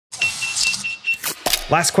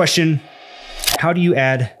Last question, how do you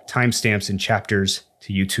add timestamps and chapters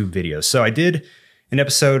to YouTube videos? So I did an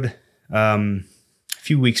episode a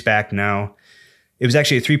few weeks back now. It was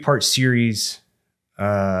actually a 3-part series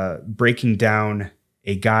breaking down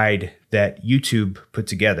a guide that YouTube put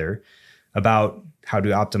together about how to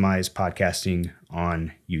optimize podcasting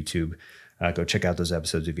on YouTube. Go check out those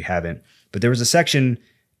episodes if you haven't. But there was a section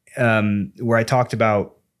where I talked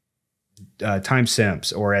about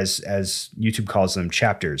timestamps, or as YouTube calls them,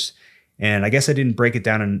 chapters. And I guess I didn't break it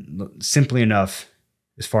down simply enough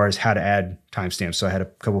as far as how to add timestamps. So I had a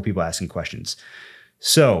couple of people asking questions.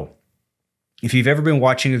 So if you've ever been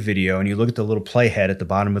watching a video and you look at the little playhead at the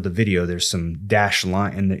bottom of the video, there's some dash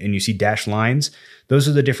line and you see dash lines. Those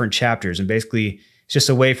are the different chapters. And basically it's just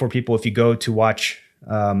a way for people, if you go to watch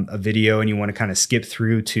a video and you want to kind of skip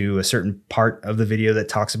through to a certain part of the video that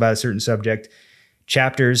talks about a certain subject,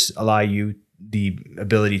 chapters allow you the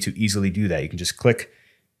ability to easily do that. You can just click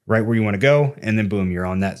right where you want to go, and then boom, you're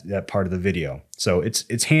on that part of the video. So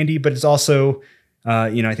it's handy, but it's also,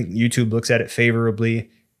 I think YouTube looks at it favorably.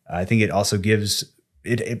 I think it also gives,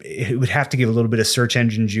 it would have to give a little bit of search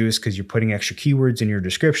engine juice because you're putting extra keywords in your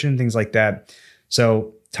description, things like that.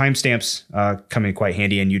 So timestamps come in quite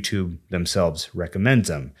handy, and YouTube themselves recommends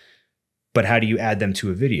them. But how do you add them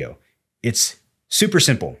to a video? It's super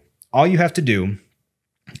simple. All you have to do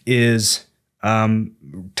is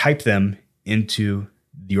type them into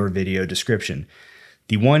your video description.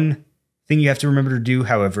 The one thing you have to remember to do,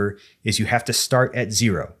 however, is you have to start at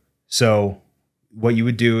 0. So what you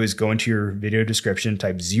would do is go into your video description,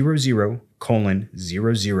 type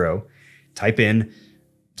 00:00, type in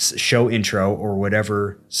show intro or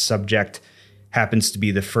whatever subject happens to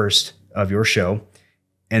be the first of your show.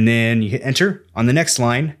 And then you hit enter. On the next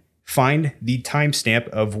line, find the timestamp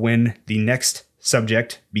of when the next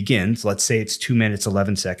subject begins. Let's say it's 2 minutes,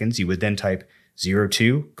 11 seconds. You would then type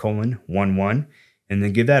 02:11 and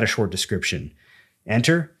then give that a short description.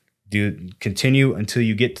 Enter, continue until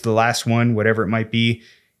you get to the last one, whatever it might be.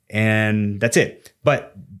 And that's it.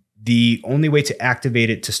 But the only way to activate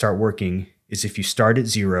it to start working is if you start at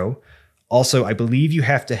 0. Also, I believe you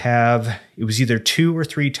have to have, it was either 2 or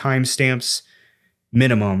 3 timestamps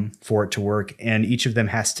minimum for it to work. And each of them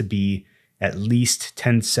has to be at least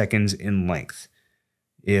 10 seconds in length.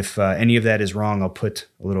 If any of that is wrong, I'll put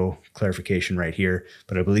a little clarification right here,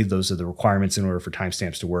 but I believe those are the requirements in order for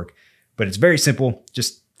timestamps to work. But it's very simple.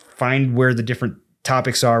 Just find where the different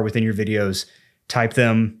topics are within your videos, type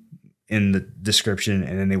them in the description,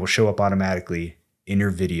 and then they will show up automatically in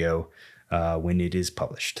your video when it is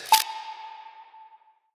published.